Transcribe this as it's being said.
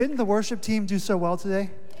Didn't the worship team do so well today?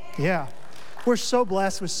 Yeah. We're so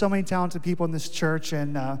blessed with so many talented people in this church,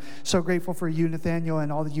 and so grateful for you, Nathaniel,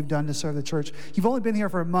 and all that you've done to serve the church. You've only been here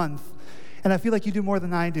for a month, and I feel like you do more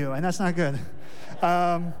than I do, and that's not good.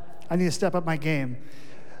 I need to step up my game.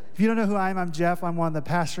 If you don't know who I am, I'm Jeff. I'm one of the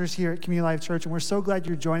pastors here at Community Life Church, and we're so glad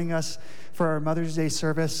you're joining us for our Mother's Day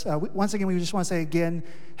service. Once again, we just want to say again,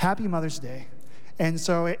 Happy Mother's Day. And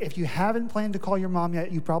so if you haven't planned to call your mom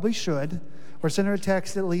yet, you probably should, or send her a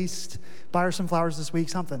text at least, buy her some flowers this week,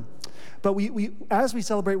 something. But we as we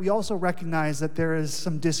celebrate, we also recognize that there is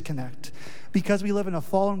some disconnect. Because we live in a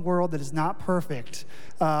fallen world that is not perfect,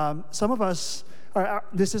 some of us,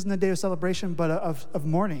 this isn't a day of celebration, but of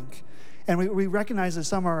mourning. And we recognize that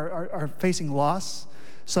some are facing loss.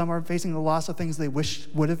 Some are facing the loss of things they wish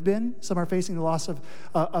would have been. Some are facing the loss of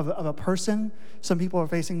a person. Some people are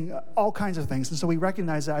facing all kinds of things. And so we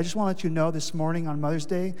recognize that. I just want to let you know this morning on Mother's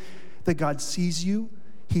Day that God sees you,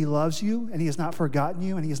 He loves you, and He has not forgotten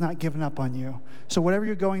you, and He has not given up on you. So whatever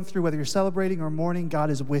you're going through, whether you're celebrating or mourning, God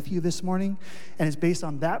is with you this morning. And it's based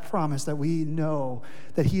on that promise that we know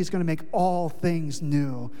that He is going to make all things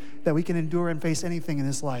new, that we can endure and face anything in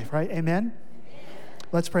this life, right? Amen?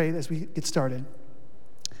 Let's pray as we get started.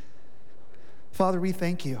 Father, we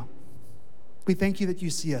thank you. We thank you that you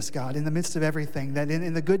see us, God, in the midst of everything, that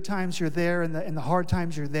in the good times you're there, in the hard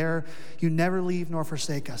times you're there. You never leave nor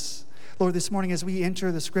forsake us. Lord, this morning as we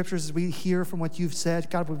enter the scriptures, as we hear from what you've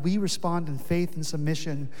said, God, would we respond in faith and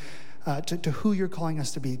submission to who you're calling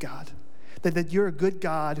us to be, God? That you're a good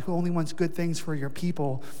God who only wants good things for your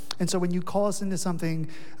people. And so when you call us into something,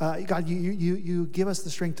 God, you give us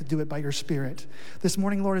the strength to do it by your Spirit. This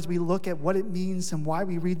morning, Lord, as we look at what it means and why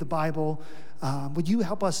we read the Bible, would you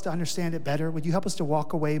help us to understand it better? Would you help us to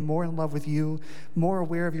walk away more in love with you, more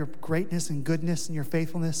aware of your greatness and goodness and your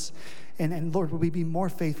faithfulness? And Lord, would we be more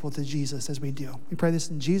faithful to Jesus as we do? We pray this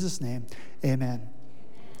in Jesus' name. Amen.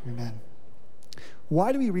 Amen.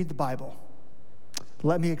 Why do we read the Bible?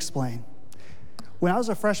 Let me explain. When I was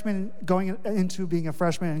a freshman, going into being a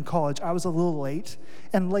freshman in college, I was a little late.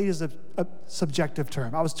 And late is a subjective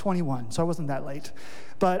term. I was 21, so I wasn't that late.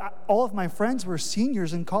 But all of my friends were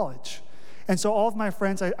seniors in college. And so all of my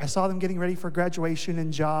friends, I saw them getting ready for graduation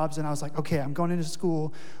and jobs, and I was like, okay, I'm going into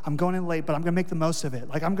school, I'm going in late, but I'm gonna make the most of it.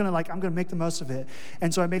 I'm gonna make the most of it.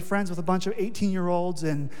 And so I made friends with a bunch of 18-year-olds,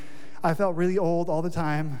 and I felt really old all the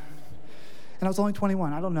time. And I was only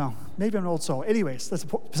 21, I don't know. Maybe I'm an old soul. Anyways, that's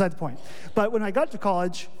beside the point. But when I got to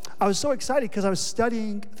college, I was so excited because I was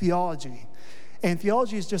studying theology. And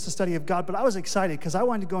theology is just a study of God, but I was excited because I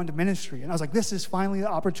wanted to go into ministry. And I was like, this is finally the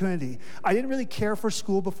opportunity. I didn't really care for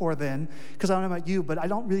school before then, because I don't know about you, but I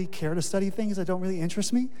don't really care to study things that don't really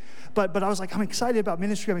interest me. But I was like, I'm excited about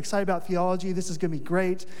ministry. I'm excited about theology. This is going to be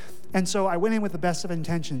great. And so I went in with the best of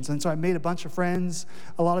intentions. And so I made a bunch of friends,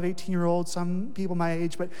 a lot of 18-year-olds, some people my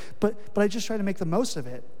age, but I just tried to make the most of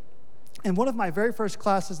it. And one of my very first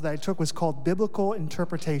classes that I took was called Biblical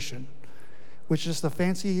Interpretation, which is the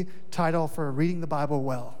fancy title for reading the Bible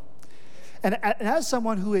well. And as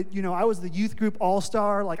someone who had, I was the youth group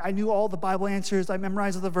all-star, I knew all the Bible answers, I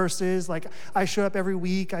memorized all the verses, I showed up every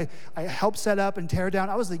week, I helped set up and tear down.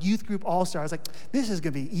 I was the youth group all-star. I was like, this is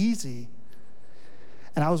gonna be easy.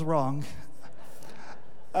 And I was wrong.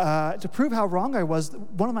 To prove how wrong I was,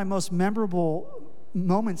 one of my most memorable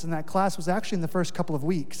moments in that class was actually in the first couple of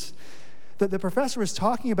weeks. The professor was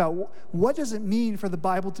talking about what does it mean for the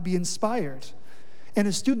Bible to be inspired. And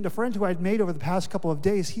a friend who I'd made over the past couple of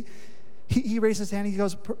days, he raised his hand and he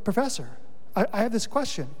goes, Professor, I have this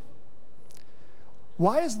question.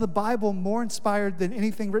 Why is the Bible more inspired than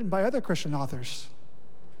anything written by other Christian authors?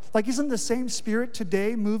 Isn't the same spirit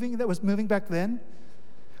today moving that was moving back then?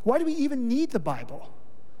 Why do we even need the Bible?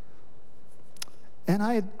 And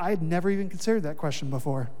I had never even considered that question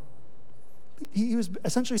before. He was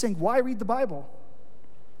essentially saying, why read the Bible?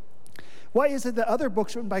 Why is it that other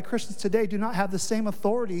books written by Christians today do not have the same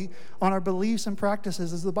authority on our beliefs and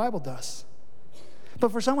practices as the Bible does?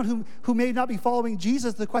 But for someone who may not be following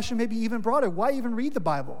Jesus, the question may be even broader. Why even read the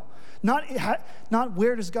Bible? Not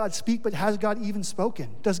where does God speak, but has God even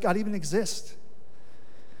spoken? Does God even exist?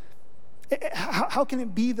 How can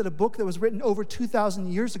it be that a book that was written over 2,000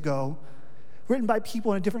 years ago, written by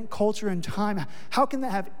people in a different culture and time, how can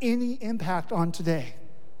that have any impact on today?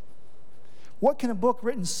 What can a book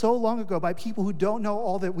written so long ago by people who don't know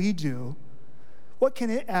all that we do, what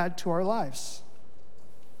can it add to our lives?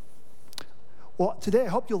 Well, today I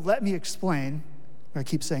hope you'll let me explain, I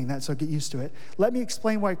keep saying that, so get used to it. Let me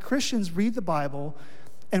explain why Christians read the Bible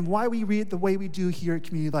and why we read it the way we do here at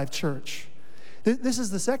Community Life Church. This is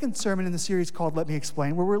the second sermon in the series called Let Me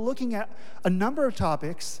Explain, where we're looking at a number of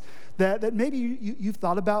topics that maybe you've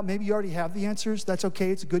thought about, maybe you already have the answers. That's okay.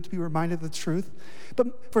 It's good to be reminded of the truth.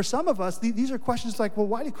 But for some of us, these are questions like, well,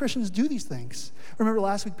 why do Christians do these things? Remember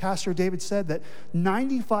last week, Pastor David said that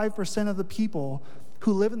 95% of the people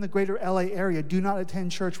who live in the greater LA area do not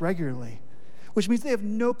attend church regularly, which means they have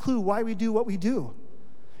no clue why we do what we do.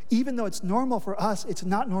 Even though it's normal for us, it's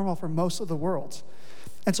not normal for most of the world.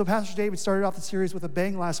 And so Pastor David started off the series with a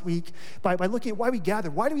bang last week by looking at why we gather.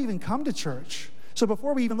 Why do we even come to church? So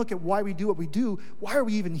before we even look at why we do what we do, why are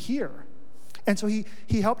we even here? And so he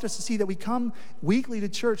helped us to see that we come weekly to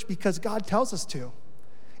church because God tells us to,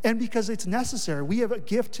 and because it's necessary. We have a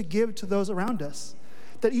gift to give to those around us,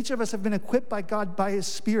 that each of us have been equipped by God, by his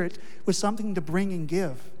Spirit, with something to bring and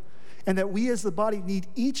give, and that we as the body need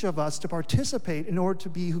each of us to participate in order to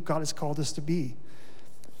be who God has called us to be.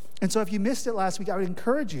 And so if you missed it last week, I would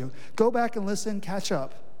encourage you, go back and listen, catch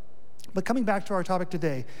up. But coming back to our topic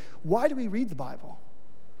today, why do we read the Bible?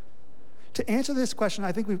 To answer this question,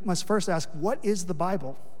 I think we must first ask, what is the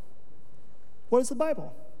Bible? What is the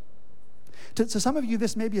Bible? To some of you,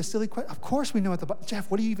 this may be a silly question. Of course we know what the Bible,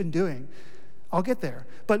 Jeff, what are you even doing? I'll get there.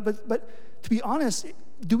 But to be honest,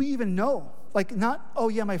 do we even know? Like not, oh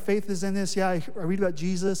yeah, my faith is in this. Yeah, I read about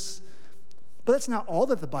Jesus. But that's not all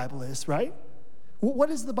that the Bible is, right? What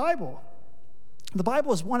is the Bible? The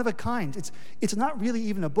Bible is one of a kind. It's not really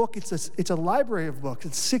even a book. It's a library of books.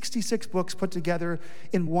 It's 66 books put together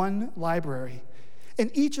in one library.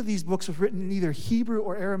 And each of these books was written in either Hebrew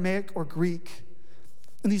or Aramaic or Greek.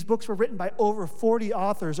 And these books were written by over 40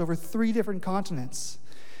 authors over 3 different continents.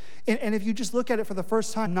 And if you just look at it for the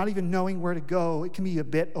first time, not even knowing where to go, it can be a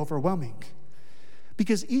bit overwhelming.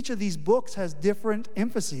 Because each of these books has different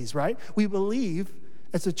emphases, right? We believe,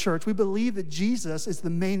 as a church, we believe that Jesus is the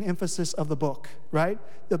main emphasis of the book, right?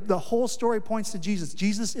 The whole story points to Jesus.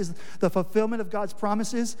 Jesus is the fulfillment of God's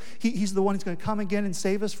promises. He's the one who's going to come again and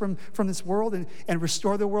save us from this world and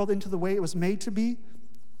restore the world into the way it was made to be.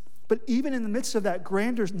 But even in the midst of that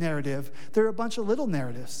grander narrative, there are a bunch of little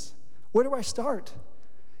narratives. Where do I start?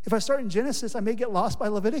 If I start in Genesis, I may get lost by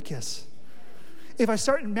Leviticus. If I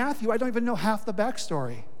start in Matthew, I don't even know half the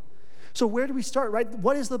backstory. So where do we start, right?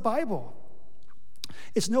 What is the Bible?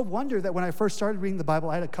 It's no wonder that when I first started reading the Bible,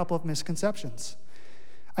 I had a couple of misconceptions.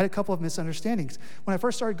 I had a couple of misunderstandings. When I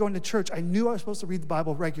first started going to church, I knew I was supposed to read the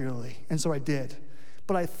Bible regularly, and so I did.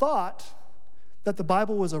 But I thought that the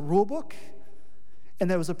Bible was a rule book and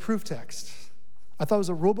that it was a proof text. I thought it was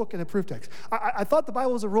a rule book and a proof text. I thought the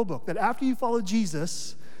Bible was a rule book, that after you follow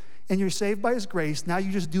Jesus and you're saved by his grace, now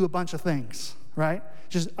you just do a bunch of things, right?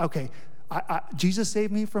 Just, okay, Jesus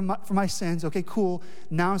saved me from my sins. Okay, cool.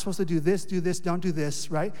 Now I'm supposed to do this, don't do this,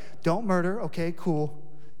 right? Don't murder. Okay, cool.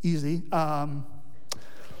 Easy. That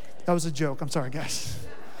was a joke. I'm sorry, guys.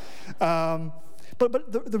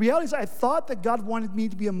 But the reality is I thought that God wanted me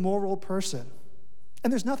to be a moral person.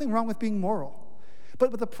 And there's nothing wrong with being moral.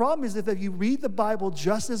 But the problem is that if you read the Bible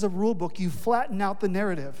just as a rule book, you flatten out the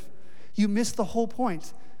narrative. You miss the whole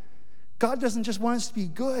point. God doesn't just want us to be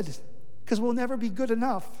good, because we'll never be good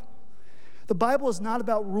enough. The Bible is not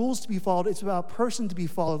about rules to be followed. It's about a person to be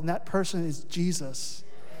followed, and that person is Jesus.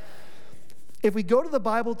 If we go to the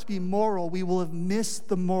Bible to be moral, we will have missed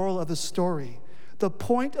the moral of the story. The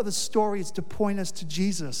point of the story is to point us to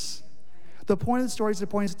Jesus. The point of the story is to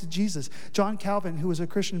point us to Jesus. John Calvin, who was a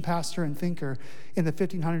Christian pastor and thinker in the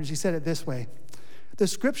 1500s, he said it this way: the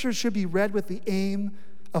scriptures should be read with the aim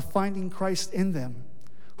of finding Christ in them.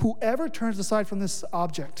 Whoever turns aside from this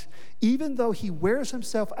object, even though he wears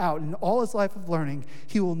himself out in all his life of learning,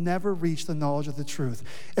 he will never reach the knowledge of the truth.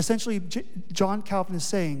 Essentially, John Calvin is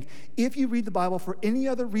saying, if you read the Bible for any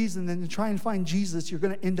other reason than to try and find Jesus, you're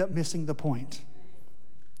going to end up missing the point.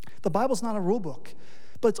 The Bible's not a rule book,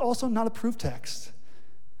 but it's also not a proof text.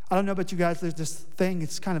 I don't know about you guys, there's this thing,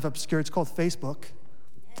 it's kind of obscure, it's called Facebook.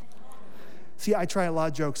 See, I try a lot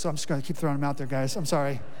of jokes, so I'm just going to keep throwing them out there, guys. I'm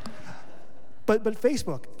sorry. But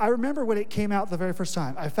Facebook, I remember when it came out the very first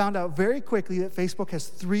time, I found out very quickly that Facebook has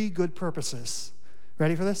 3 good purposes.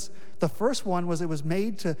 Ready for this? The first one was it was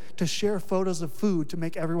made to share photos of food to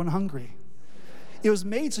make everyone hungry. It was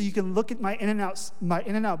made so you can look at my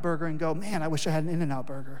In-N-Out burger and go, man, I wish I had an In-N-Out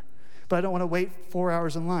burger, but I don't want to wait 4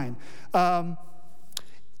 hours in line.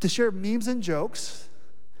 To share memes and jokes,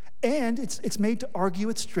 and it's made to argue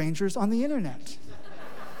with strangers on the internet.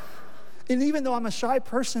 And even though I'm a shy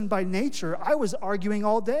person by nature, I was arguing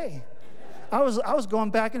all day. I was going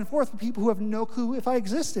back and forth with people who have no clue if I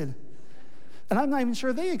existed. And I'm not even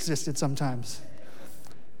sure they existed sometimes.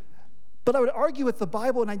 But I would argue with the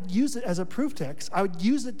Bible, and I'd use it as a proof text. I would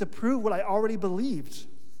use it to prove what I already believed.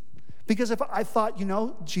 Because if I thought,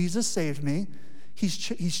 Jesus saved me, He's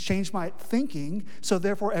changed my thinking, so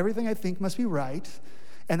therefore everything I think must be right,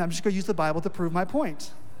 and I'm just going to use the Bible to prove my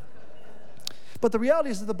point. But the reality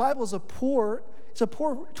is that the Bible is a poor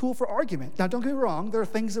tool for argument. Now, don't get me wrong, there are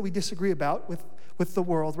things that we disagree about with the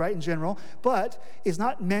world, right, in general, but it's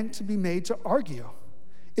not meant to be made to argue.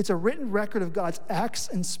 It's a written record of God's acts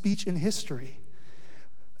and speech in history.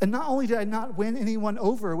 And not only did I not win anyone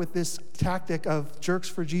over with this tactic of jerks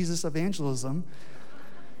for Jesus evangelism,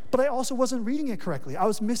 but I also wasn't reading it correctly. I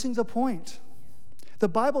was missing the point. The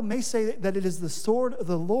Bible may say that it is the sword of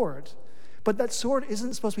the Lord, but that sword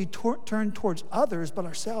isn't supposed to be turned towards others but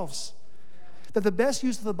ourselves. That the best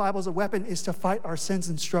use of the Bible as a weapon is to fight our sins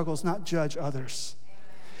and struggles, not judge others.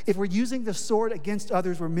 If we're using the sword against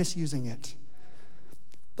others, we're misusing it.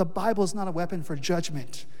 The Bible is not a weapon for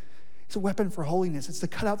judgment. It's a weapon for holiness. It's to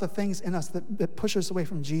cut out the things in us that push us away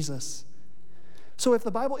from Jesus. So if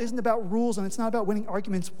the Bible isn't about rules and it's not about winning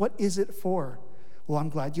arguments, what is it for? Well, I'm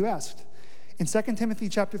glad you asked. In 2 Timothy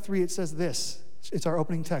chapter 3, it says this. It's our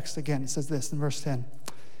opening text. Again, it says this in verse 10.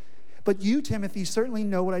 But you, Timothy, certainly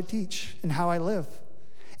know what I teach and how I live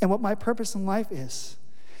and what my purpose in life is.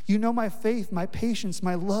 You know my faith, my patience,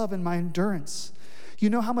 my love, and my endurance. You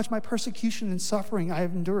know how much my persecution and suffering I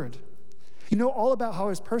have endured. You know all about how I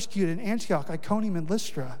was persecuted in Antioch, Iconium, and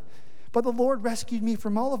Lystra. But the Lord rescued me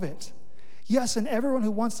from all of it. Yes, and everyone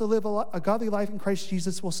who wants to live a godly life in Christ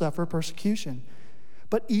Jesus will suffer persecution.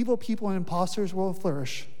 But evil people and impostors will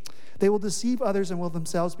flourish. They will deceive others and will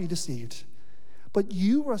themselves be deceived. But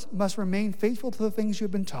you must remain faithful to the things you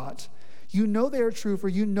have been taught. You know they are true, for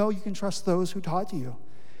you know you can trust those who taught you.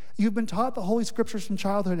 You've been taught the Holy Scriptures from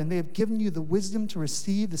childhood, and they have given you the wisdom to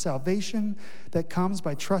receive the salvation that comes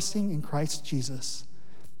by trusting in Christ Jesus.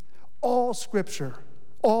 All Scripture,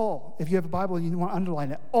 if you have a Bible and you want to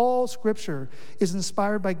underline it, all Scripture is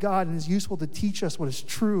inspired by God and is useful to teach us what is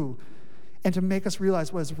true and to make us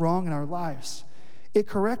realize what is wrong in our lives. It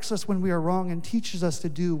corrects us when we are wrong and teaches us to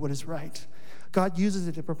do what is right. God uses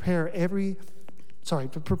it to prepare and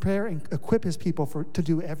equip his people to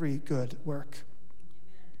do every good work.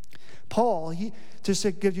 Paul, just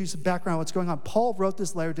to give you some background on what's going on, Paul wrote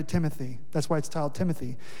this letter to Timothy. That's why it's titled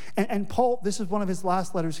Timothy. And Paul, this is one of his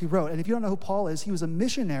last letters he wrote. And if you don't know who Paul is, he was a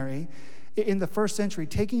missionary in the first century,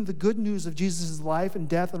 taking the good news of Jesus' life and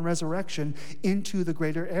death and resurrection into the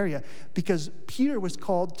greater area. Because Peter was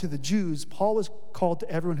called to the Jews, Paul was called to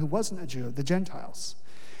everyone who wasn't a Jew, the Gentiles.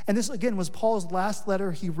 And this, again, was Paul's last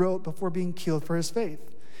letter he wrote before being killed for his faith.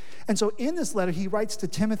 And so in this letter, he writes to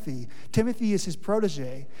Timothy. Timothy is his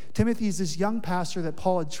protege. Timothy is this young pastor that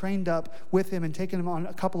Paul had trained up with him and taken him on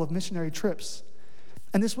a couple of missionary trips.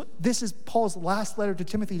 And this is Paul's last letter to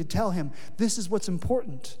Timothy to tell him, this is what's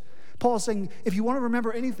important. Paul is saying, if you want to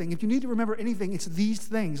remember anything, if you need to remember anything, it's these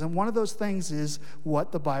things. And one of those things is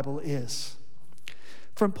what the Bible is.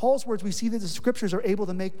 From Paul's words, we see that the Scriptures are able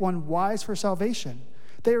to make one wise for salvation.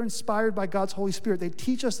 They are inspired by God's Holy Spirit. They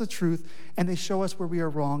teach us the truth, and they show us where we are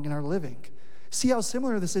wrong in our living. See how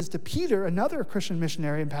similar this is to Peter, another Christian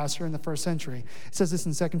missionary and pastor in the first century. It says this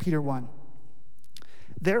in 2 Peter 1.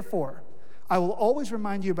 Therefore, I will always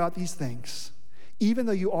remind you about these things, even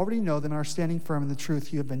though you already know them and are standing firm in the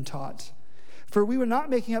truth you have been taught. For we were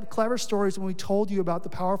not making up clever stories when we told you about the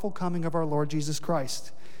powerful coming of our Lord Jesus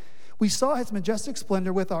Christ. We saw his majestic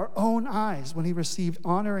splendor with our own eyes when he received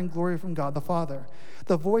honor and glory from God the Father.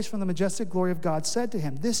 The voice from the majestic glory of God said to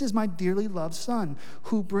him, "This is my dearly loved Son,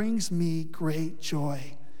 who brings me great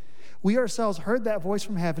joy." We ourselves heard that voice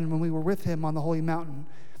from heaven when we were with him on the holy mountain.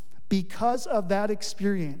 Because of that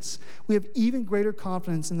experience, we have even greater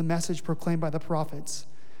confidence in the message proclaimed by the prophets.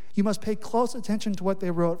 You must pay close attention to what they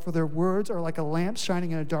wrote, for their words are like a lamp shining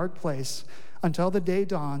in a dark place until the day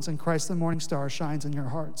dawns and Christ the morning star shines in your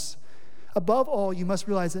hearts. Above all, you must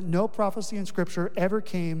realize that no prophecy in Scripture ever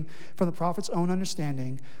came from the prophet's own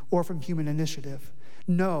understanding or from human initiative.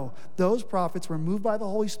 No, those prophets were moved by the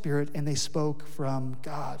Holy Spirit and they spoke from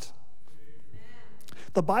God. Amen.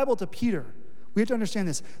 The Bible to Peter, we have to understand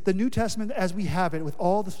this. The New Testament as we have it with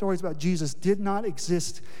all the stories about Jesus did not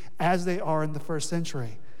exist as they are in the first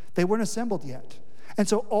century. They weren't assembled yet. And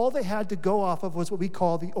so all they had to go off of was what we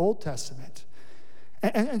call the Old Testament.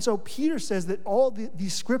 And so Peter says that all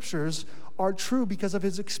these scriptures are true because of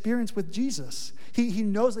his experience with Jesus. He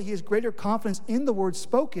knows that he has greater confidence in the word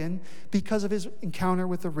spoken because of his encounter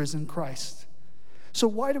with the risen Christ. So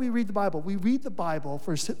why do we read the Bible? We read the Bible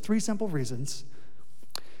for three simple reasons.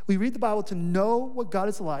 We read the Bible to know what God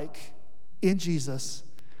is like in Jesus,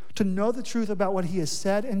 to know the truth about what he has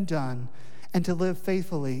said and done, and to live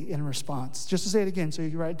faithfully in response. Just to say it again so you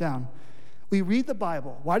can write it down. We read the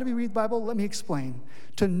Bible. Why do we read the Bible? Let me explain.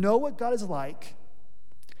 To know what God is like,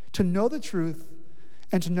 to know the truth,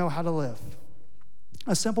 and to know how to live.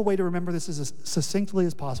 A simple way to remember this as succinctly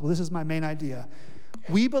as possible. This is my main idea.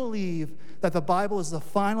 We believe that the Bible is the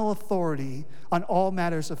final authority on all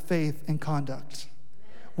matters of faith and conduct.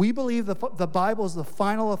 We believe the Bible is the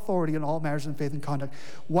final authority on all matters of faith and conduct.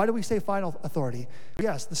 Why do we say final authority?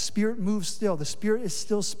 Yes, the Spirit moves still. The Spirit is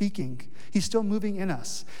still speaking. He's still moving in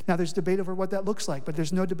us. Now, there's debate over what that looks like, but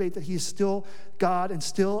there's no debate that he is still God and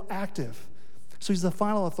still active. So he's the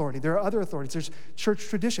final authority. There are other authorities. There's church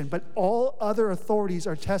tradition, but all other authorities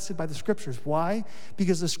are tested by the Scriptures. Why?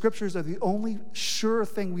 Because the Scriptures are the only sure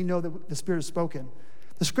thing we know that the Spirit has spoken.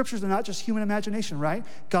 The Scriptures are not just human imagination, right?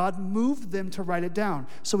 God moved them to write it down.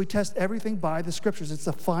 So we test everything by the Scriptures. It's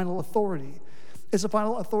the final authority. It's the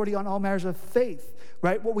final authority on all matters of faith,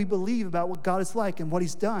 right? What we believe about what God is like and what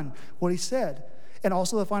he's done, what he said. And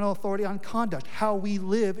also the final authority on conduct, how we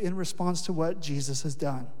live in response to what Jesus has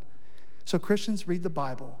done. So Christians read the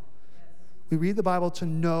Bible. We read the Bible to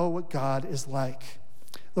know what God is like.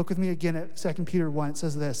 Look with me again at 2 Peter 1. It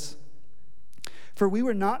says this. For we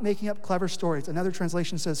were not making up clever stories. Another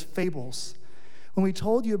translation says fables. When we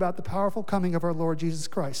told you about the powerful coming of our Lord Jesus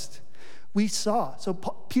Christ, we saw. So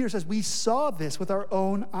Peter says, we saw this with our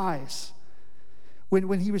own eyes.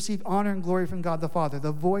 When he received honor and glory from God the Father,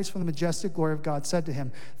 the voice from the majestic glory of God said to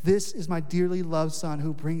him, this is my dearly loved Son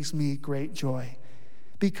who brings me great joy.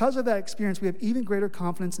 Because of that experience, we have even greater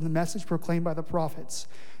confidence in the message proclaimed by the prophets.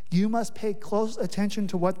 You must pay close attention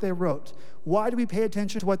to what they wrote. Why do we pay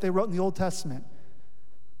attention to what they wrote in the Old Testament?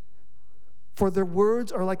 For their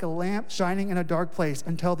words are like a lamp shining in a dark place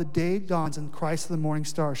until the day dawns and Christ the morning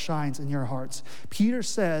star shines in your hearts. Peter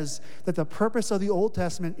says that the purpose of the Old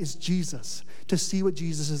Testament is Jesus, to see what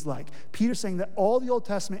Jesus is like. Peter's saying that all the Old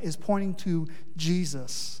Testament is pointing to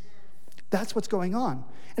Jesus. That's what's going on.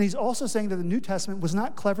 And he's also saying that the New Testament was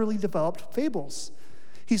not cleverly developed fables.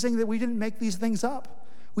 He's saying that we didn't make these things up.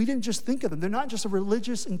 We didn't just think of them. They're not just a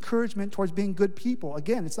religious encouragement towards being good people.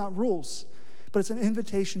 Again, it's not rules, but it's an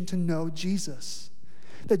invitation to know Jesus.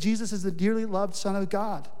 That Jesus is the dearly loved Son of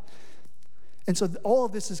God. And so all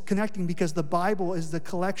of this is connecting because the Bible is the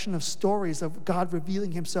collection of stories of God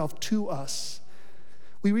revealing himself to us.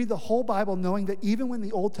 We read the whole Bible knowing that even when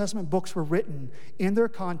the Old Testament books were written in their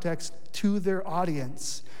context to their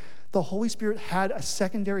audience, the Holy Spirit had a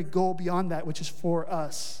secondary goal beyond that, which is for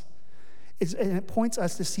us. And it points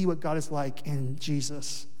us to see what God is like in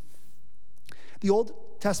Jesus. The Old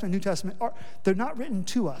Testament, New Testament, they're not written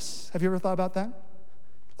to us. Have you ever thought about that?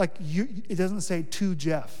 Like, it doesn't say to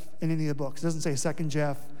Jeff in any of the books. It doesn't say second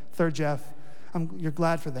Jeff, third Jeff. You're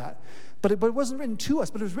glad for that. But it wasn't written to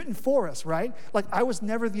us, but it was written for us, right? Like, I was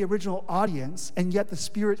never the original audience, and yet the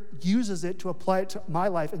Spirit uses it to apply it to my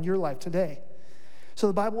life and your life today. So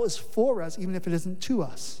the Bible is for us, even if it isn't to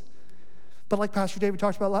us. But like Pastor David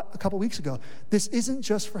talked about a couple weeks ago, this isn't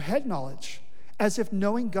just for head knowledge, as if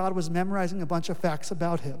knowing God was memorizing a bunch of facts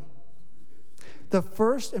about him. The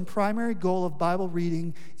first and primary goal of Bible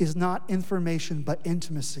reading is not information, but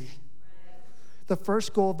intimacy. The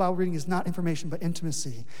first goal of Bible reading is not information, but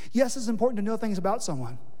intimacy. Yes, it's important to know things about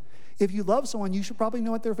someone. If you love someone, you should probably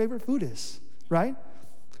know what their favorite food is, right?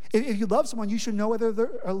 If you love someone, you should know whether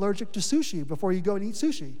they're allergic to sushi before you go and eat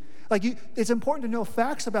sushi. It's important to know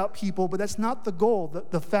facts about people, but that's not the goal.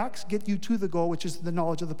 The facts get you to the goal, which is the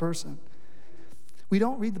knowledge of the person. We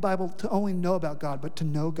don't read the Bible to only know about God, but to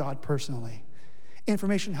know God personally.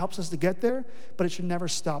 Information helps us to get there, but it should never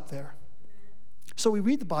stop there. So we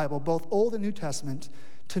read the Bible, both Old and New Testament,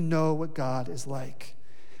 to know what God is like.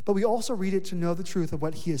 But we also read it to know the truth of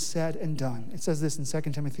what he has said and done. It says this in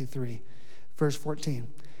 2 Timothy 3, verse 14.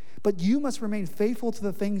 But you must remain faithful to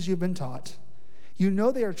the things you've been taught. You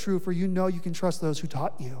know they are true, for you know you can trust those who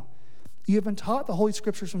taught you. You have been taught the Holy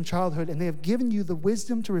Scriptures from childhood, and they have given you the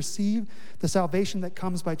wisdom to receive the salvation that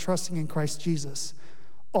comes by trusting in Christ Jesus.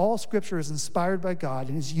 All Scripture is inspired by God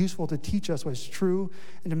and is useful to teach us what is true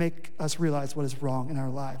and to make us realize what is wrong in our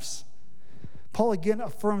lives. Paul again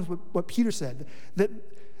affirms what Peter said, that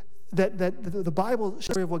the Bible is a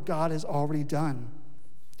story of what God has already done.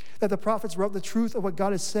 That the prophets wrote the truth of what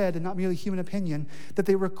God has said and not merely human opinion, that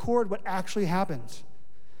they record what actually happened.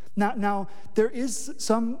 Now there is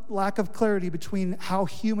some lack of clarity between how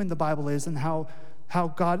human the Bible is and how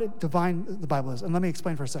God divine the Bible is. And let me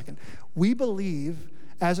explain for a second. We believe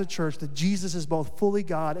as a church that Jesus is both fully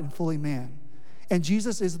God and fully man. And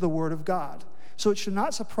Jesus is the Word of God. So it should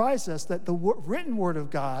not surprise us that the written Word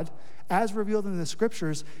of God, as revealed in the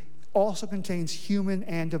Scriptures, also contains human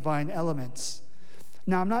and divine elements.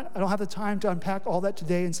 Now, I don't have the time to unpack all that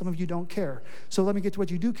today, and some of you don't care. So let me get to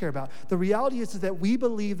what you do care about. The reality is that we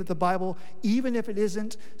believe that the Bible, even if it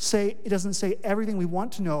doesn't say everything we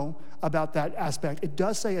want to know about that aspect, it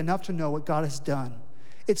does say enough to know what God has done.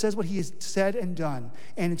 It says what he has said and done,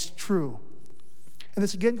 and it's true. And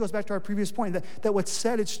this again goes back to our previous point, that what's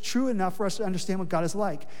said, it's true enough for us to understand what God is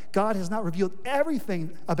like. God has not revealed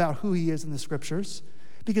everything about who he is in the scriptures,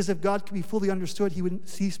 because if God could be fully understood, he wouldn't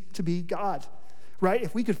cease to be God, right?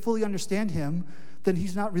 If we could fully understand him, then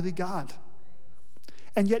he's not really God.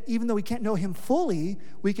 And yet, even though we can't know him fully,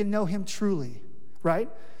 we can know him truly, right?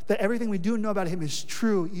 That everything we do know about him is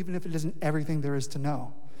true, even if it isn't everything there is to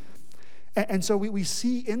know. And so we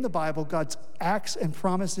see in the Bible God's acts and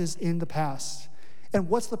promises in the past. And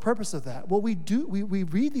what's the purpose of that? Well, we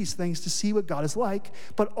read these things to see what God is like,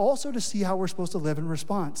 but also to see how we're supposed to live in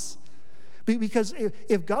response. Because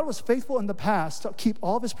if God was faithful in the past to keep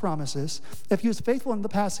all of his promises, if he was faithful in the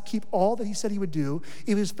past to keep all that he said he would do, if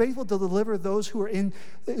he was faithful to deliver those who are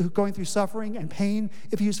going through suffering and pain,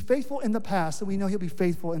 if he was faithful in the past, then we know he'll be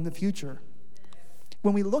faithful in the future.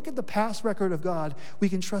 When we look at the past record of God, we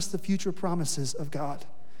can trust the future promises of God.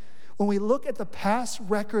 When we look at the past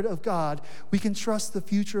record of God, we can trust the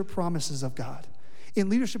future promises of God. In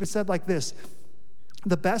leadership, it's said like this: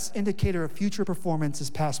 the best indicator of future performance is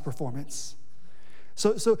past performance.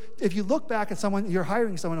 So if you look back at someone, you're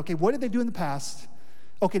hiring someone, okay, what did they do in the past?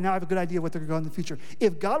 Okay, now I have a good idea what they're going to go in the future.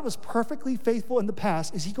 If God was perfectly faithful in the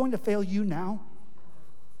past, is he going to fail you now?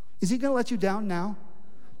 Is he going to let you down now?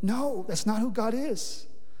 No, that's not who God is.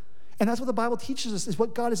 And that's what the Bible teaches us, is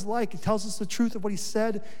what God is like. It tells us the truth of what he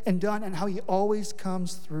said and done and how he always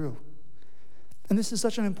comes through. And this is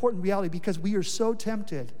such an important reality because we are so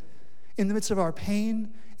tempted in the midst of our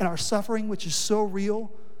pain and our suffering, which is so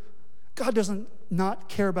real. God doesn't not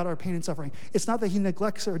care about our pain and suffering. It's not that he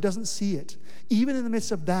neglects it or doesn't see it. Even in the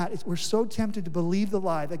midst of that, we're so tempted to believe the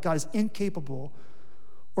lie that God is incapable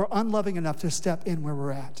or unloving enough to step in where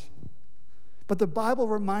we're at. But the Bible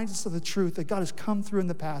reminds us of the truth that God has come through in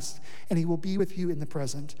the past, and he will be with you in the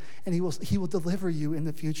present, and he will deliver you in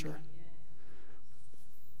the future.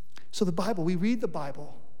 So the Bible, we read the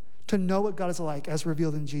Bible to know what God is like as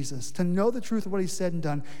revealed in Jesus, to know the truth of what he said and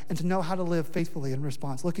done, and to know how to live faithfully in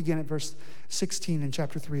response. Look again at verse 16 in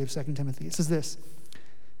chapter 3 of 2 Timothy. It says this: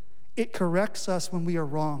 it corrects us when we are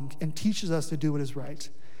wrong and teaches us to do what is right.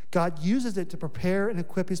 God uses it to prepare and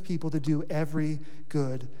equip his people to do every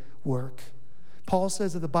good work. Paul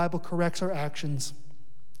says that the Bible corrects our actions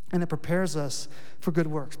and it prepares us for good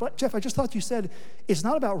works. But Jeff, I just thought you said it's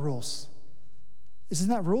not about rules. Isn't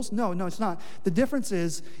that rules? No, it's not. The difference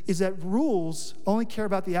is that rules only care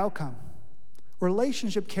about the outcome.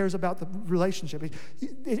 Relationship cares about the relationship.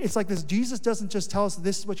 It's like this: Jesus doesn't just tell us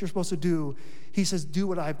this is what you're supposed to do. He says, do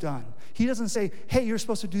what I've done. He doesn't say, hey, you're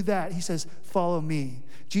supposed to do that. He says, follow me.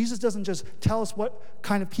 Jesus doesn't just tell us what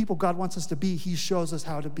kind of people God wants us to be. He shows us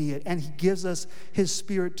how to be it, and he gives us his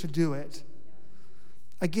Spirit to do it.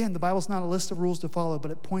 Again, the Bible's not a list of rules to follow, but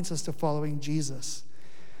it points us to following Jesus.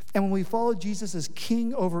 And when we follow Jesus as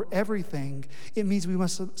king over everything, it means we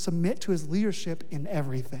must submit to his leadership in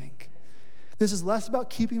everything. This is less about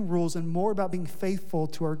keeping rules and more about being faithful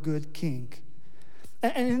to our good king.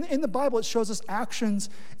 And in the Bible, it shows us actions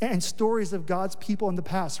and stories of God's people in the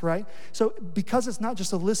past, right? So because it's not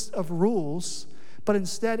just a list of rules, but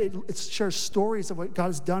instead it shares stories of what God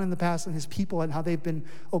has done in the past and his people and how they've been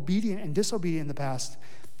obedient and disobedient in the past,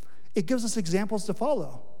 it gives us examples to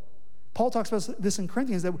follow. Paul talks about this in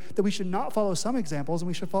Corinthians, that we should not follow some examples and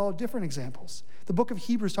we should follow different examples. The book of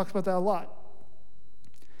Hebrews talks about that a lot.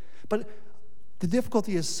 But the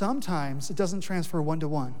difficulty is sometimes it doesn't transfer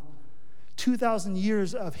one-to-one. 2,000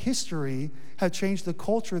 years of history have changed the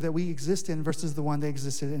culture that we exist in versus the one that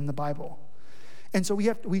existed in the Bible. And so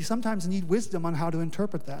we sometimes need wisdom on how to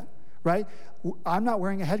interpret that, right? I'm not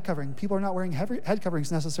wearing a head covering. People are not wearing head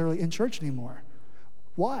coverings necessarily in church anymore.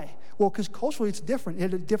 Why? Well, because culturally it's different. It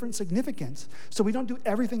had a different significance. So we don't do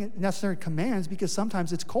everything it necessarily commands because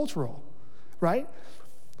sometimes it's cultural, right?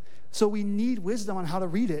 So we need wisdom on how to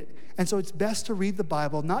read it. And so it's best to read the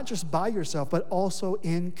Bible, not just by yourself, but also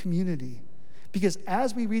in community. Because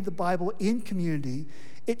as we read the Bible in community,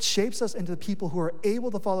 it shapes us into the people who are able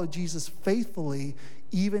to follow Jesus faithfully,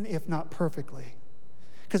 even if not perfectly.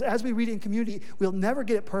 Because as we read it in community, we'll never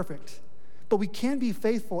get it perfect. But we can be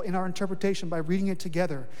faithful in our interpretation by reading it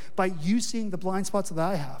together, by you seeing the blind spots that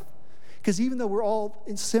I have. Because even though we're all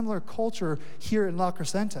in similar culture here in La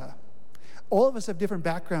Crescenta, all of us have different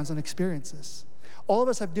backgrounds and experiences. All of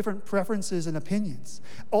us have different preferences and opinions.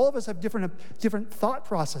 All of us have different thought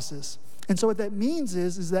processes. And so what that means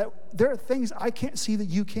is that there are things I can't see that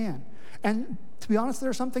you can. And to be honest, there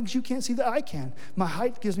are some things you can't see that I can. My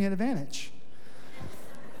height gives me an advantage.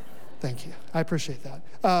 Thank you. I appreciate that.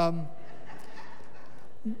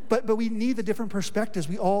 But we need the different perspectives.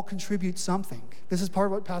 We all contribute something. This is part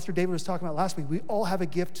of what Pastor David was talking about last week. We all have a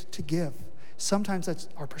gift to give. Sometimes that's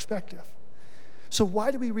our perspective. So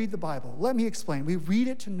why do we read the Bible? Let me explain. We read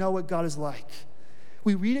it to know what God is like.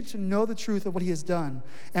 We read it to know the truth of what he has done,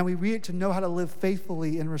 and we read it to know how to live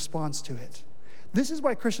faithfully in response to it. This is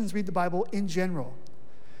why Christians read the Bible in general.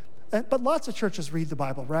 But lots of churches read the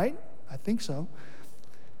Bible, right? I think so.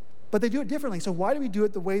 But they do it differently. So why do we do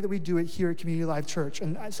it the way that we do it here at Community Life Church?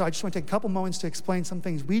 And so I just want to take a couple moments to explain some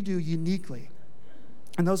things we do uniquely.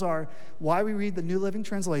 And those are why we read the New Living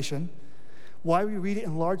Translation, why we read it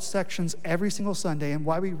in large sections every single Sunday, and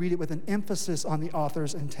why we read it with an emphasis on the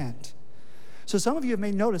author's intent. So some of you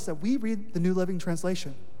may notice that we read the New Living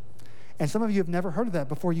Translation. And some of you have never heard of that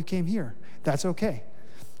before you came here. That's okay.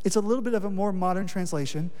 It's a little bit of a more modern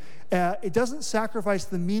translation. It doesn't sacrifice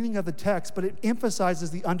the meaning of the text, but it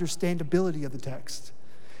emphasizes the understandability of the text.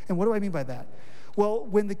 And what do I mean by that? Well,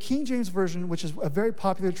 when the King James Version, which is a very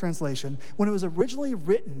popular translation, when it was originally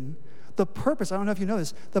written, the purpose, I don't know if you know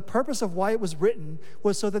this, the purpose of why it was written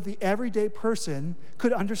was so that the everyday person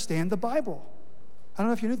could understand the Bible. I don't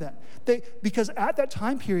know if you knew that. Because at that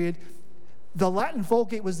time period, the Latin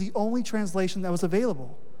Vulgate was the only translation that was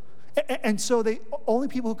available. And so the only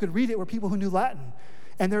people who could read it were people who knew Latin.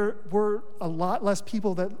 And there were a lot less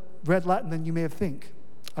people that read Latin than you may have think.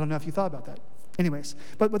 I don't know if you thought about that. Anyways,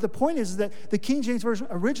 but the point is that the King James Version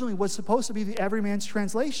originally was supposed to be the everyman's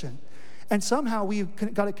translation. And somehow we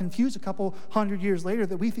got it confused a couple hundred years later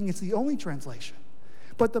that we think it's the only translation.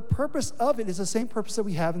 But the purpose of it is the same purpose that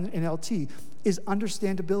we have in the NLT, is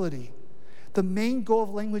understandability. The main goal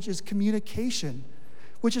of language is communication,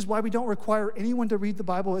 which is why we don't require anyone to read the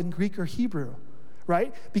Bible in Greek or Hebrew,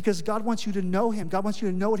 right? Because God wants you to know him. God wants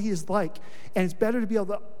you to know what he is like. And it's better to be able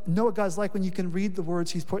to know what God's like when you can read the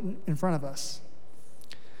words he's put in front of us.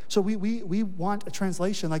 So we want a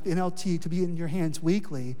translation like the NLT to be in your hands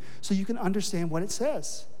weekly so you can understand what it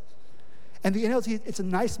says. And the NLT, it's a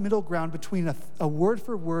nice middle ground between a word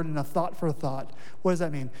for word and a thought for thought. What does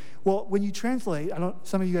that mean? Well, when you translate,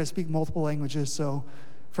 some of you guys speak multiple languages, so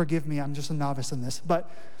forgive me, I'm just a novice in this. But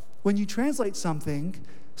when you translate something,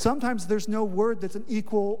 sometimes there's no word that's an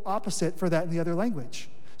equal opposite for that in the other language.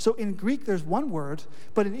 So in Greek, there's one word,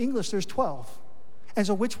 but in English, there's 12. And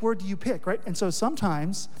so which word do you pick, right? And so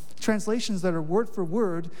sometimes translations that are word for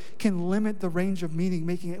word can limit the range of meaning,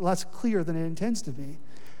 making it less clear than it intends to be.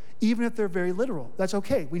 Even if they're very literal. That's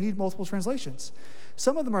okay. We need multiple translations.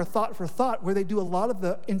 Some of them are thought for thought, where they do a lot of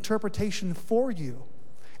the interpretation for you.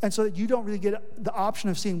 And so that you don't really get the option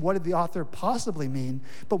of seeing what did the author possibly mean,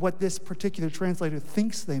 but what this particular translator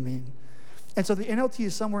thinks they mean. And so the NLT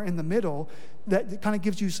is somewhere in the middle that kind of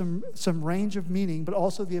gives you some range of meaning, but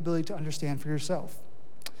also the ability to understand for yourself.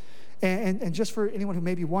 And just for anyone who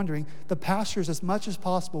may be wondering, the pastors, as much as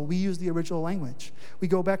possible, we use the original language. We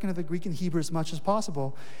go back into the Greek and Hebrew as much as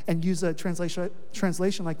possible and use a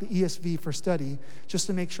translation like the ESV for study, just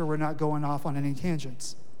to make sure we're not going off on any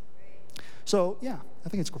tangents. So, yeah, I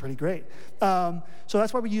think it's pretty great. So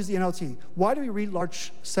that's why we use the NLT. Why do we read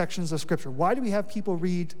large sections of Scripture? Why do we have people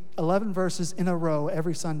read 11 verses in a row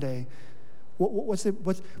every Sunday?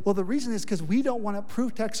 Well, the reason is because we don't want to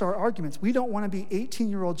proof text our arguments. We don't want to be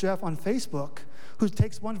 18-year-old Jeff on Facebook who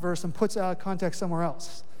takes one verse and puts it out of context somewhere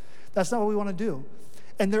else. That's not what we want to do.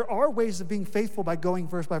 And there are ways of being faithful by going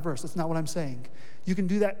verse by verse. That's not what I'm saying. You can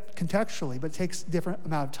do that contextually, but it takes a different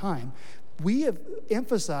amount of time. We have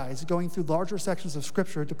emphasized going through larger sections of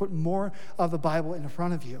Scripture to put more of the Bible in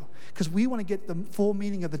front of you because we want to get the full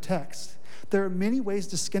meaning of the text. There are many ways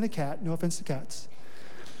to skin a cat, no offense to cats.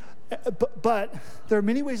 But there are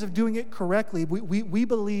many ways of doing it correctly. We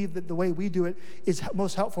believe that the way we do it is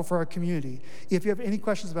most helpful for our community. If you have any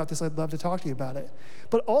questions about this, I'd love to talk to you about it.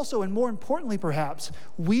 But also, and more importantly perhaps,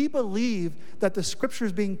 we believe that the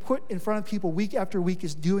Scriptures being put in front of people week after week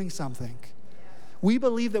is doing something. We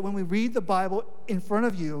believe that when we read the Bible in front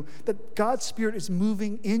of you, that God's Spirit is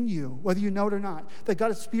moving in you, whether you know it or not, that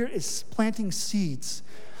God's Spirit is planting seeds.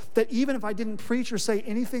 That even if I didn't preach or say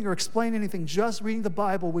anything or explain anything, just reading the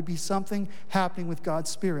Bible would be something happening with God's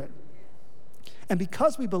Spirit. And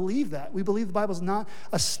because we believe that, we believe the Bible is not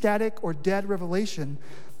a static or dead revelation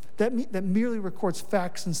that merely records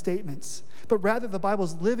facts and statements, but rather the Bible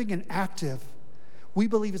is living and active. We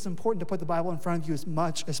believe it's important to put the Bible in front of you as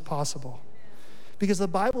much as possible. Because the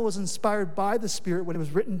Bible was inspired by the Spirit when it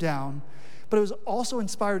was written down, but it was also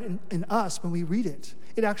inspired in us when we read it.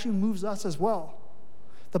 It actually moves us as well.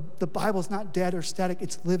 The Bible is not dead or static,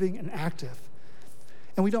 it's living and active.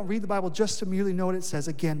 And we don't read the Bible just to merely know what it says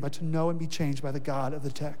again, but to know and be changed by the God of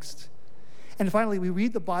the text. And finally, we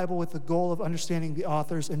read the Bible with the goal of understanding the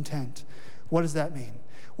author's intent. What does that mean?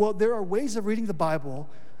 Well, there are ways of reading the Bible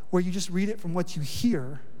where you just read it from what you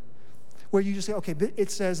hear, where you just say, okay,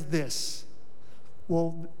 it says this.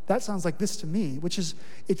 Well, that sounds like this to me, which is,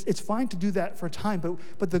 it's fine to do that for a time,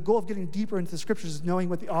 but the goal of getting deeper into the scriptures is knowing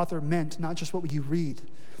what the author meant, not just what you read.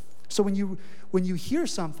 So when you hear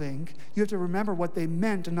something, you have to remember what they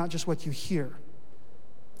meant and not just what you hear.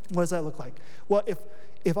 What does that look like? Well,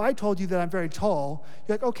 if I told you that I'm very tall,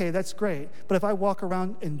 you're like, okay, that's great. But if I walk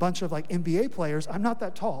around in a bunch of like NBA players, I'm not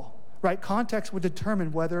that tall, right? Context would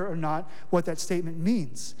determine whether or not what that statement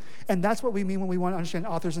means. And that's what we mean when we want to understand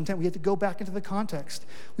author's intent. We have to go back into the context.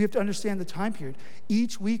 We have to understand the time period.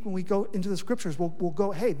 Each week when we go into the scriptures, we'll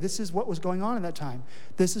go, hey, this is what was going on in that time.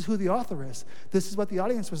 This is who the author is. This is what the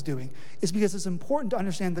audience was doing. It's because it's important to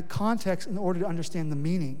understand the context in order to understand the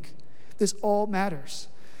meaning. This all matters.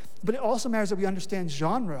 But it also matters that we understand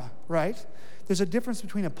genre, right? There's a difference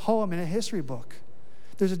between a poem and a history book.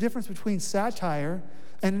 There's a difference between satire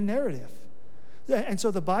and a narrative. And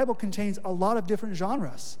so the Bible contains a lot of different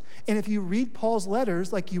genres. And if you read Paul's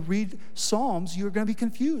letters like you read Psalms, you're going to be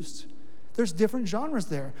confused. There's different genres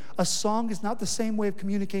there. A song is not the same way of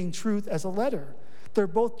communicating truth as a letter. They're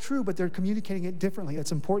both true, but they're communicating it differently.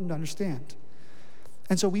 It's important to understand.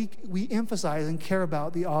 And so we emphasize and care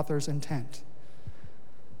about the author's intent.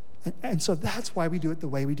 And so that's why we do it the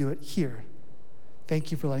way we do it here.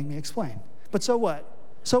 Thank you for letting me explain. But so what?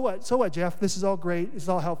 So what, Jeff? This is all great. This is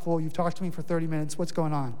all helpful. You've talked to me for 30 minutes. What's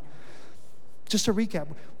going on? Just to recap,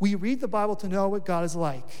 we read the Bible to know what God is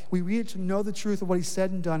like. We read it to know the truth of what he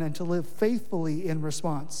said and done and to live faithfully in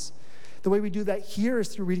response. The way we do that here is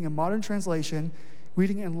through reading a modern translation,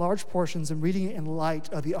 reading it in large portions, and reading it in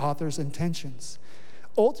light of the author's intentions.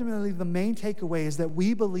 Ultimately, the main takeaway is that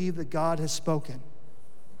we believe that God has spoken.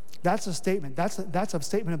 That's a statement. That's a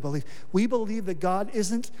statement of belief. We believe that God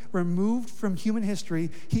isn't removed from human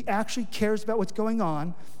history. He actually cares about what's going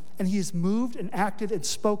on, and he has moved and acted and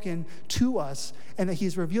spoken to us, and that he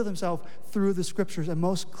has revealed himself through the scriptures, and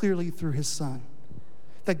most clearly through his Son.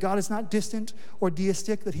 That God is not distant or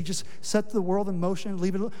deistic, that he just set the world in motion and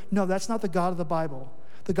leave it alone. No, that's not the God of the Bible.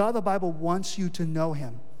 The God of the Bible wants you to know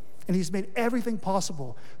him. And he's made everything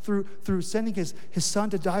possible through sending his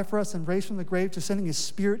Son to die for us and raise from the grave, to sending his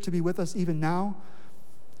Spirit to be with us even now.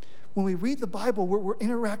 When we read the Bible, we're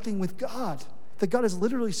interacting with God. That God is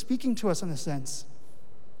literally speaking to us in a sense.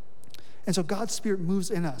 And so God's Spirit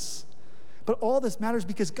moves in us. But all this matters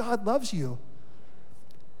because God loves you.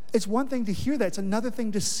 It's one thing to hear that. It's another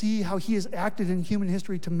thing to see how he has acted in human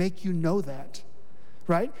history to make you know that.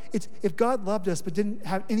 Right? If God loved us but didn't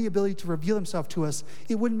have any ability to reveal himself to us,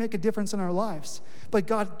 it wouldn't make a difference in our lives. But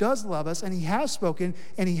God does love us, and he has spoken,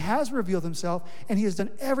 and he has revealed himself, and he has done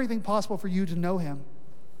everything possible for you to know him.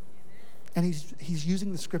 And he's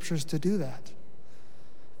using the scriptures to do that.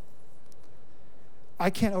 I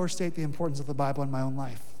can't overstate the importance of the Bible in my own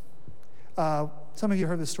life. Some of you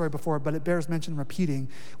heard this story before, but it bears mention repeating.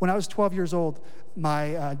 When I was 12 years old,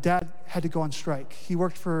 my dad had to go on strike. He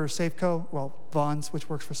worked for Safeco, Vaughn's, which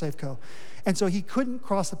works for Safeco. And so he couldn't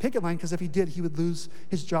cross the picket line because if he did, he would lose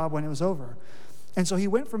his job when it was over. And so he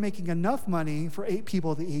went from making enough money for 8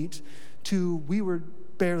 people to eat to we were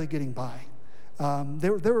barely getting by.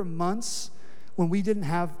 There were months when we didn't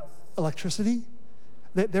have electricity.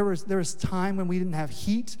 There was time when we didn't have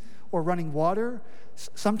heat or running water.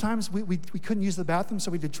 Sometimes we couldn't use the bathroom, so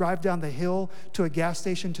we had to drive down the hill to a gas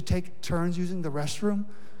station to take turns using the restroom.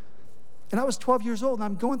 And I was 12 years old, and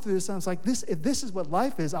I'm going through this, and I was like, if this is what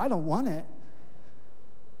life is, I don't want it.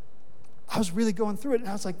 I was really going through it, and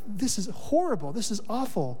I was like, this is horrible. This is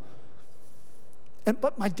awful.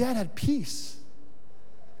 But my dad had peace.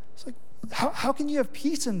 It's like, how can you have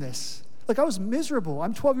peace in this? Like, I was miserable.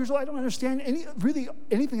 I'm 12 years old. I don't understand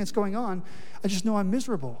anything that's going on. I just know I'm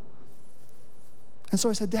miserable. And so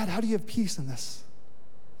I said, Dad, how do you have peace in this?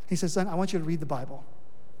 He said, son, I want you to read the Bible.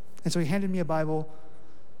 And so he handed me a Bible.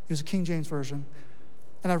 It was a King James Version.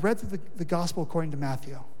 And I read through the gospel according to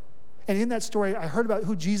Matthew. And in that story, I heard about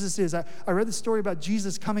who Jesus is. I read the story about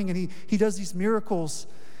Jesus coming, and he does these miracles,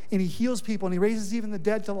 and he heals people, and he raises even the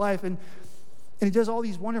dead to life, and he does all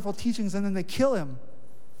these wonderful teachings, and then they kill him.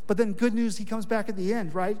 But then good news, he comes back at the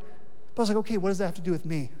end, right? But I was like, okay, what does that have to do with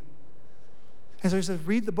me? And so he says,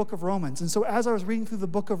 read the book of Romans. And so as I was reading through the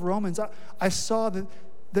book of Romans, I saw that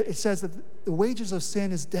it says that the wages of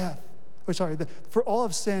sin is death. For all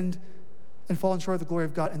have sinned and fallen short of the glory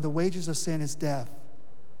of God, and the wages of sin is death.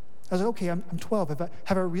 I was like, okay, I'm 12.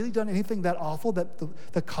 Have I really done anything that awful that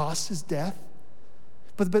the cost is death?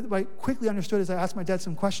 But what I quickly understood as I asked my dad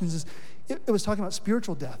some questions is it was talking about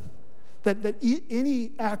spiritual death. That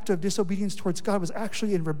any act of disobedience towards God was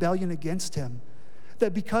actually in rebellion against him.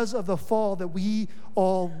 That because of the fall that we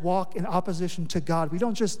all walk in opposition to God. We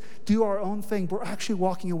don't just do our own thing, but we're actually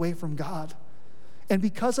walking away from God. And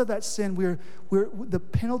because of that sin, we're the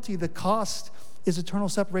penalty, the cost is eternal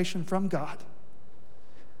separation from God.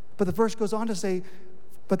 But the verse goes on to say,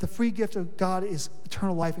 but the free gift of God is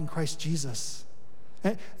eternal life in Christ Jesus.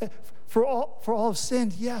 For all have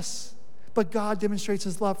sinned, yes. But God demonstrates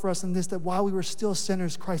his love for us in this, that while we were still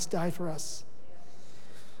sinners, Christ died for us.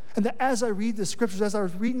 And that as I read the scriptures, as I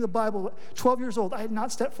was reading the Bible, 12 years old, I had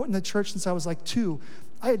not stepped foot in the church since I was like 2.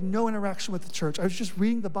 I had no interaction with the church. I was just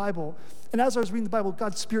reading the Bible. And as I was reading the Bible,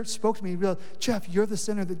 God's Spirit spoke to me. He realized, Jeff, you're the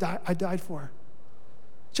sinner that I died for.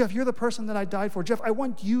 Jeff, you're the person that I died for. Jeff, I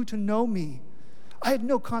want you to know me. I had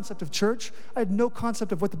no concept of church. I had no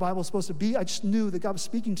concept of what the Bible was supposed to be. I just knew that God was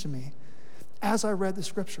speaking to me as I read the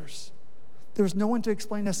scriptures. There was no one to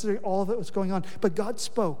explain necessarily all of it was going on, but God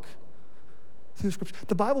spoke through scripture.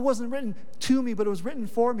 The Bible wasn't written to me, but it was written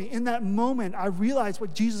for me. In that moment, I realized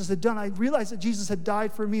what Jesus had done. I realized that Jesus had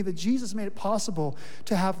died for me, that Jesus made it possible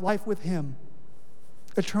to have life with him,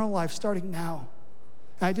 eternal life starting now.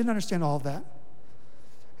 And I didn't understand all of that.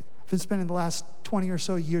 I've been spending the last 20 or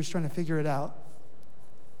so years trying to figure it out.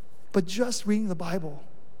 But just reading the Bible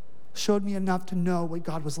showed me enough to know what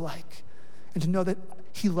God was like and to know that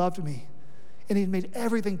he loved me and he had made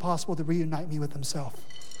everything possible to reunite me with himself.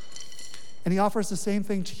 And he offers the same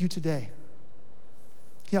thing to you today.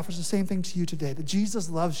 He offers the same thing to you today, that Jesus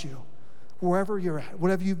loves you wherever you're at,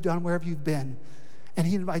 whatever you've done, wherever you've been, and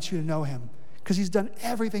he invites you to know him because he's done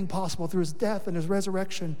everything possible through his death and his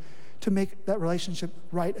resurrection to make that relationship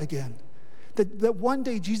right again. That one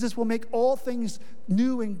day Jesus will make all things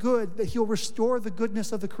new and good, that he'll restore the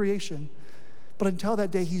goodness of the creation. But until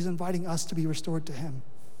that day, he's inviting us to be restored to him.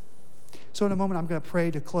 So in a moment, I'm going to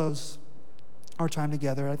pray to close our time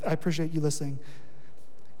together. I appreciate you listening.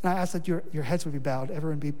 And I ask that your heads would be bowed.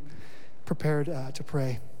 Everyone be prepared to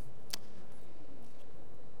pray.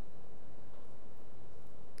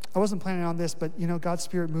 I wasn't planning on this, but God's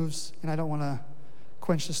Spirit moves, and I don't want to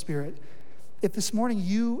quench the Spirit. If this morning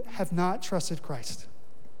you have not trusted Christ,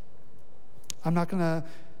 I'm not going to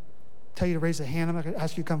tell you to raise a hand. I'm not going to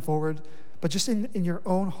ask you to come forward. But just in your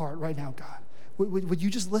own heart right now, God, would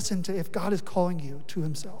you just listen to if God is calling you to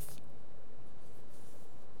himself?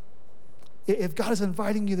 If God is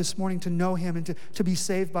inviting you this morning to know him and to be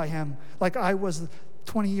saved by him, like I was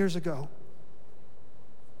 20 years ago,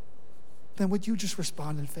 then would you just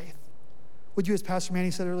respond in faith? Would you, as Pastor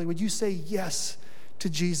Manny said earlier, would you say yes to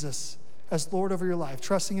Jesus as Lord over your life,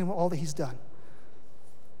 trusting in all that he's done?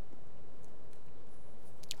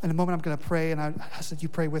 In a moment, I'm going to pray, and I ask that you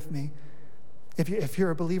pray with me. If you're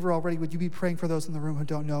a believer already, would you be praying for those in the room who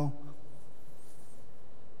don't know?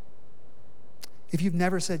 If you've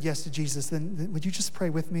never said yes to Jesus, then would you just pray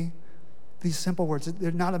with me? These simple words,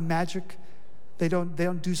 they're not a magic. They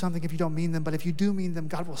don't do something if you don't mean them, but if you do mean them,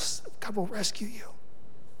 God will rescue you.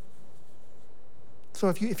 So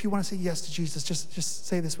if you want to say yes to Jesus, just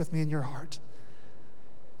say this with me in your heart.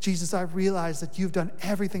 Jesus, I realize that you've done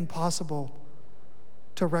everything possible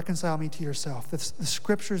to reconcile me to yourself. The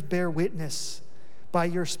scriptures bear witness by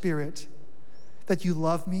your Spirit that you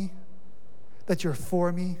love me, that you're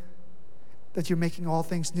for me, that you're making all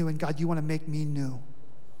things new, and God, you want to make me new.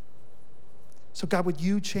 So God, would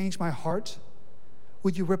you change my heart?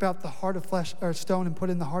 Would you rip out the heart of flesh or stone and put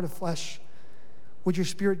in the heart of flesh? Would your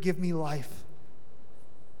Spirit give me life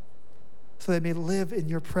so that I may live in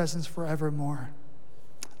your presence forevermore?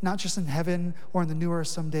 Not just in heaven or in the new earth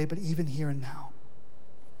someday, but even here and now.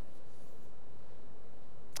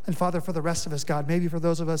 And Father, for the rest of us, God, maybe for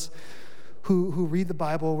those of us who read the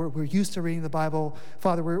Bible, we're used to reading the Bible.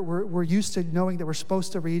 Father, we're used to knowing that we're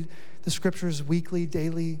supposed to read the scriptures weekly,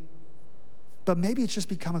 daily. But maybe it's just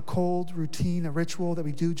become a cold routine, a ritual that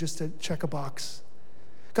we do just to check a box.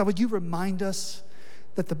 God, would you remind us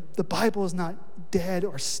that the Bible is not dead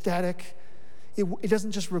or static. It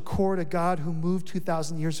doesn't just record a God who moved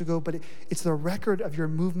 2,000 years ago, but it's the record of your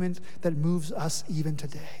movement that moves us even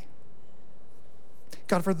today.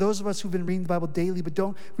 God, for those of us who've been reading the Bible daily but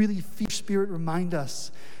don't really feel your Spirit, remind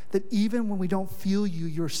us that even when we don't feel you,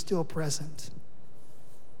 you're still present.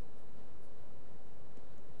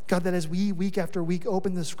 God, that as we, week after week,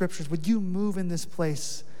 open the scriptures, would you move in this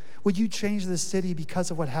place? Would you change this city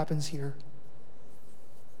because of what happens here?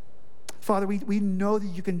 Father, we know that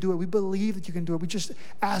you can do it. We believe that you can do it. We just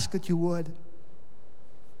ask that you would.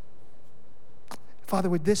 Father,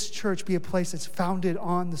 would this church be a place that's founded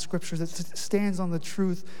on the scriptures, that stands on the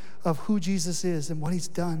truth of who Jesus is and what he's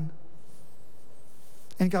done?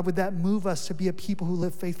 And God, would that move us to be a people who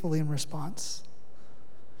live faithfully in response?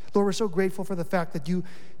 Lord, we're so grateful for the fact that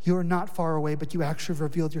you're not far away, but you actually have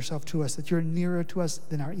revealed yourself to us, that you're nearer to us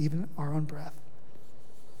than even our own breath.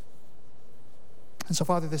 And so,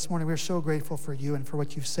 Father, this morning we're so grateful for you and for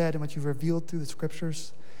what you've said and what you've revealed through the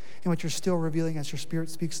scriptures and what you're still revealing as your Spirit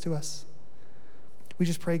speaks to us. We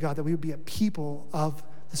just pray, God, that we would be a people of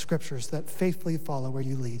the scriptures that faithfully follow where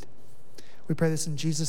you lead. We pray this in Jesus'